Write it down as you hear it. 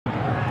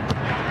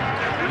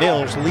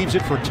Mills leaves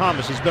it for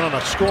Thomas. He's been on a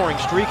scoring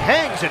streak,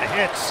 hangs and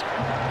hits.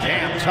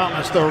 Cam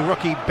Thomas, the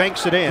rookie,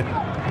 banks it in.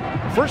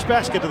 First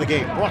basket of the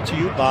game brought to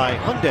you by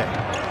Hyundai.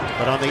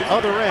 But on the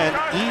other end,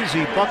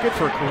 easy bucket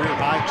for a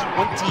career-high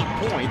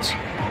 20 points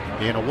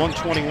in a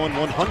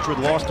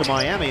 121-100 loss to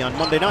Miami on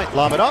Monday night.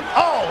 Lob it up.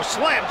 Oh,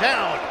 slam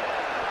down.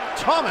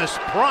 Thomas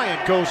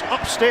Bryant goes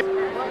upstairs.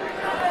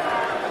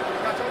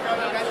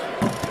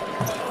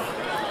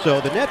 So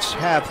the Nets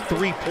have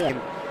 3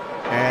 points,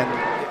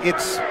 and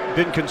it's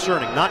been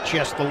concerning, not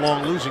just the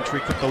long losing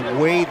streak, but the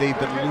way they've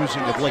been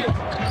losing of late.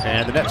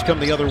 And the Nets come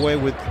the other way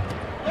with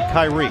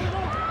Kyrie.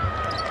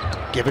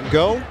 Give and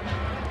go.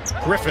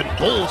 Griffin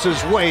pulls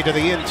his way to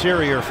the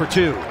interior for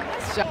two.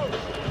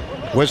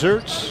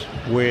 Wizards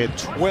with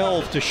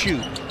 12 to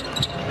shoot.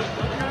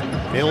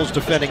 Mills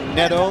defending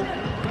Neto,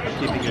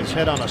 keeping his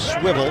head on a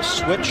swivel.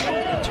 Switch.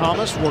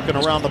 Thomas working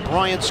around the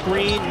Bryant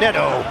screen.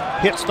 Neto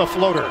hits the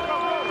floater.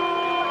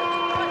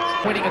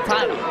 Winning a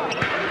title.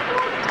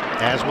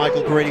 As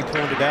Michael Grady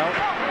pointed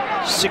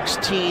out,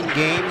 16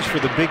 games for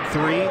the big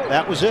three.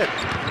 That was it.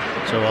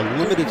 So a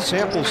limited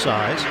sample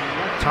size.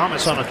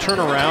 Thomas on a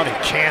turnaround,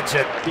 he chants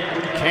it.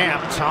 Cam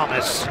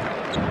Thomas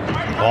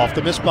off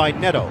the miss by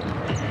Neto.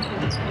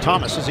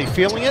 Thomas, is he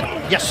feeling it?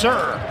 Yes,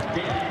 sir.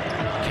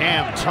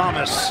 Cam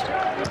Thomas,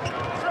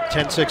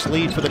 10-6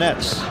 lead for the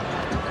Nets.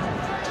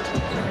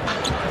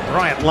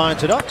 Bryant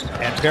lines it up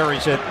and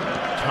buries it.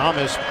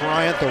 Thomas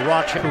Bryant, the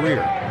Roch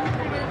career.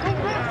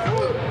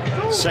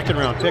 Second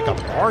round pick, a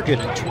bargain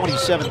in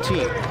 2017.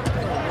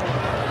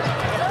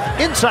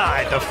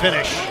 Inside the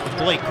finish,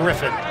 Blake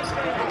Griffin.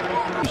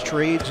 These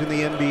trades in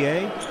the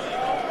NBA,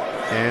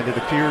 and it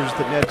appears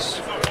the Nets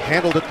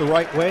handled it the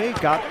right way,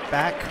 got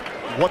back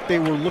what they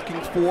were looking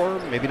for.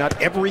 Maybe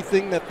not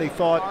everything that they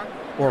thought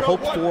or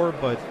hoped for,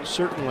 but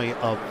certainly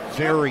a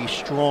very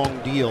strong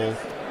deal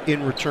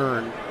in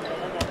return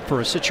for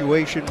a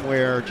situation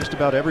where just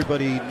about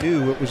everybody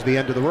knew it was the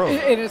end of the road.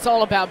 And it's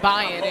all about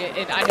buy-in,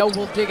 and I know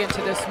we'll dig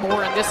into this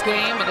more in this game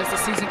and as the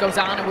season goes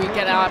on and we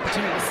get an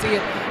opportunity to see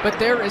it, but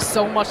there is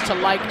so much to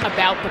like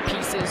about the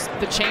pieces,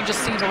 the change of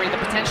scenery, the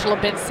potential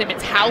of Ben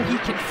Simmons, how he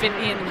can fit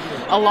in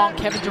along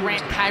Kevin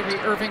Durant, Kyrie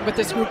Irving with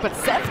this group, but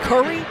Seth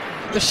Curry,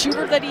 the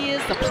shooter that he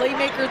is, the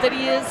playmaker that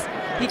he is,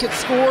 he can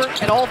score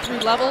at all three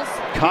levels.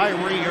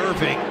 Kyrie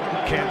Irving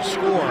can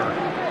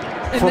score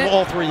from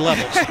all three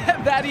levels.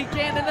 That he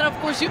can. And then, of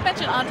course, you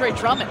mentioned Andre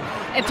Drummond.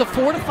 And to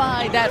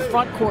fortify that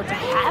front court, to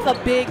have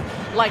a big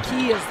like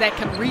he is that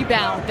can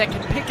rebound, that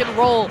can pick and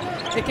roll,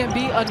 it can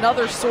be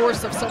another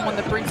source of someone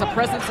that brings a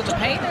presence in the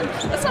paint. And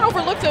let's not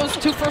overlook those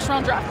 2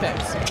 first-round draft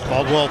picks.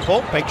 Caldwell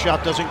Pope, bank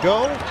shot doesn't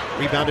go.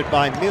 Rebounded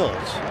by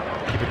Mills.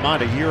 Keep in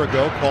mind, a year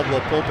ago, Caldwell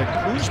Pope and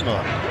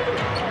Kuzma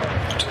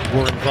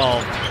were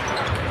involved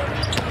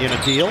in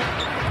a deal.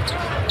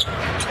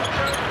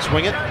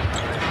 Swing it.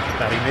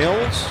 Patty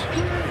Mills,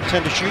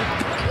 10 to shoot.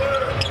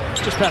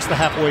 Just past the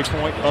halfway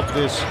point of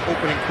this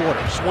opening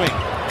quarter. Swing.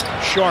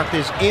 Sharp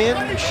is in.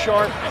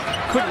 Sharp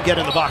couldn't get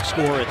in the box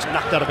score. It's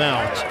knocked out of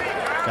bounds.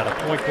 Got a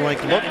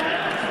point-blank look.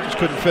 Just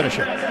couldn't finish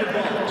it.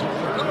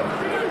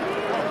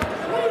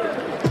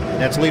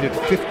 Nets lead at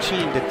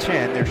 15 to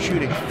 10. They're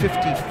shooting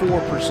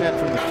 54%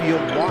 from the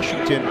field.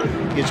 Washington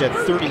is at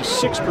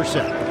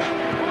 36%.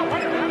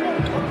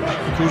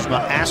 Kuzma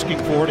asking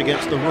for it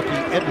against the rookie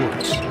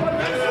Edwards.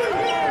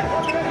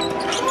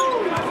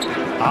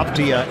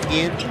 Avdia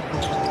in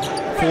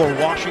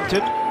for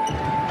Washington.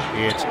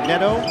 It's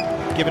Neto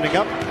giving it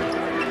up.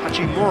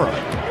 Hachimura.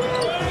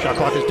 Shot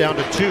clock is down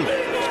to 2.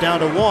 It's down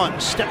to 1.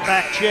 Step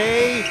back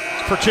Jay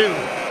for 2.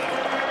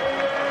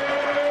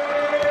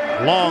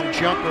 Long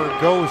jumper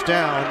goes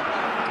down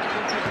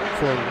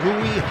for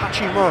Rui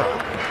Hachimura.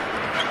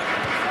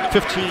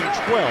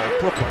 15-12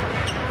 Brooklyn.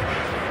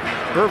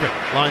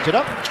 Irving lines it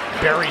up.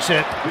 Buries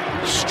it.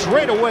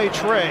 Straightaway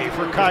tray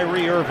for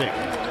Kyrie Irving.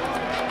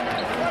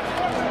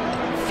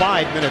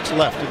 5 minutes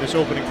left in this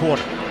opening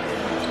quarter.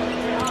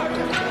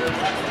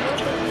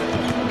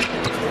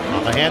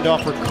 On the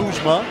handoff for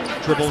Kuzma,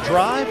 dribble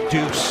drive,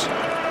 deuce.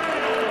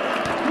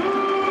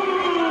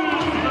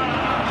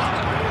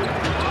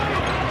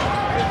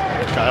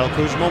 Kyle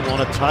Kuzma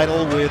won a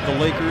title with the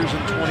Lakers in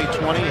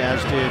 2020,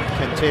 as did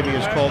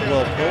Kentavious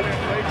Caldwell-Pope.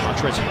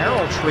 Montrezl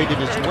Harrell traded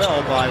as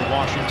well by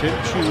Washington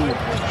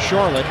to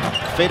Charlotte.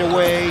 Fade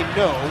away,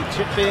 no.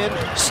 Tip in,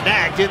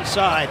 snagged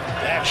inside.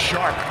 That's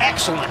Sharp.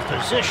 Excellent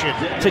position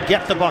to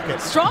get the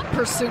bucket. Strong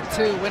pursuit,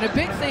 too. And a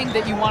big thing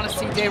that you want to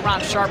see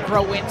Day'Ron Sharp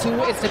grow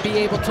into is to be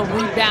able to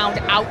rebound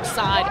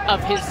outside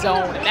of his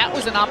zone. And that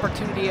was an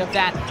opportunity of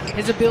that.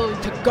 His ability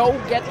to go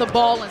get the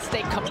ball and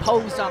stay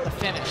composed on the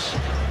finish.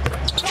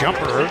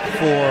 Jumper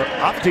for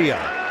Avdia.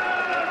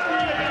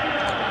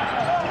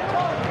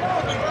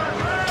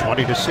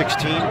 20 to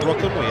 16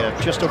 Brooklyn. We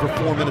have just over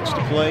 4 minutes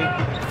to play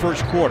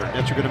first quarter.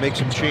 Nets are going to make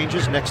some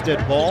changes. Next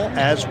dead ball,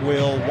 as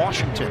will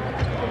Washington.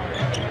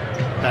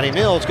 Patty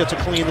Mills gets a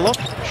clean look.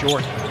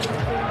 Short.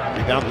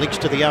 Rebound leaks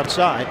to the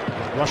outside.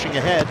 Rushing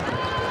ahead.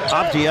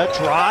 Avdia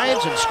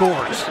drives and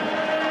scores.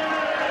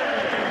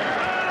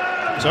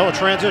 So a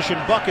transition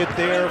bucket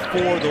there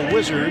for the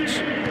Wizards.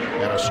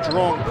 And a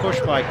strong push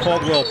by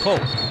Caldwell Pope.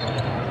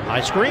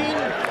 High screen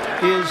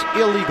is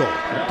illegal.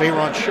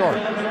 Bayron Sharp.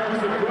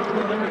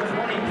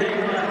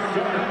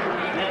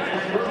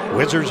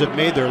 Wizards have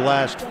made their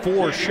last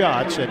 4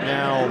 shots, and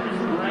now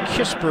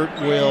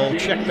Kispert will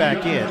check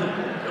back in.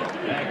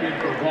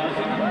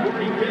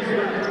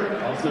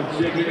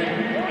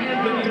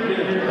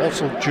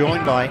 Also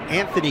joined by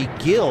Anthony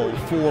Gill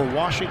for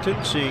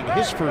Washington, seeing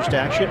his first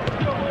action.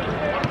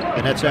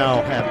 The Nets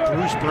now have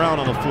Bruce Brown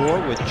on the floor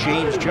with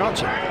James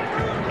Johnson.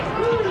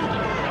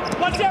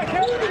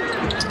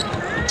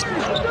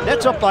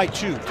 Nets up by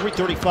 2,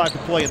 3:35 to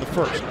play in the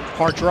first.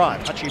 Hard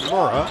drive,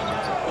 Hachimura.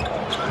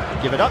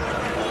 Give it up.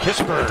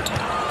 Kispert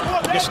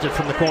missed it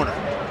from the corner.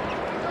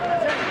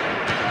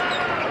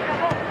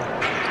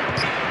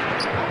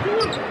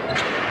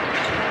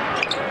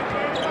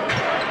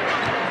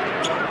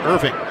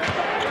 Irving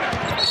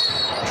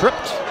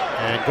tripped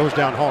and goes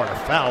down hard. A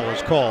foul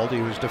was called.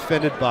 He was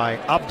defended by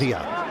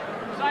Avdia.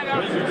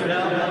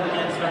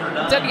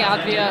 Deni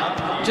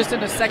Avdia, just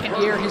in his second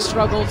year, he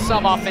struggled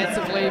some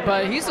offensively,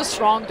 but he's a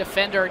strong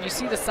defender, and you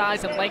see the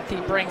size and length he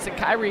brings, and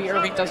Kyrie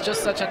Irving does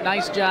just such a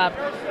nice job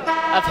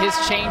of his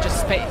change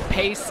of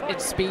pace and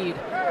speed.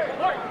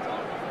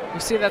 You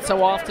see that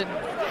so often,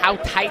 how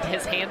tight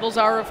his handles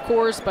are, of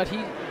course, but he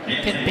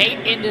can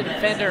bait into the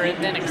defender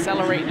and then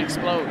accelerate and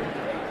explode.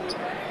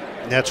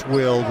 Nets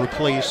will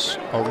replace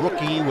a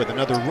rookie with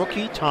another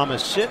rookie.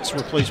 Thomas Sitz,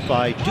 replaced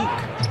by Duke.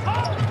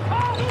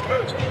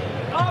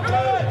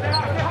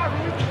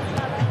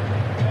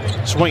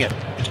 Swing it.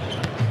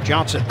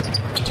 Johnson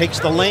takes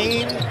the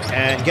lane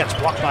and gets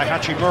blocked by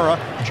Hachimura.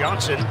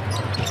 Johnson,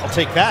 I'll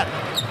take that.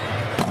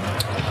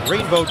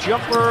 Rainbow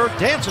jumper,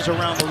 dances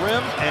around the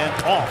rim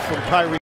and off from Kyrie.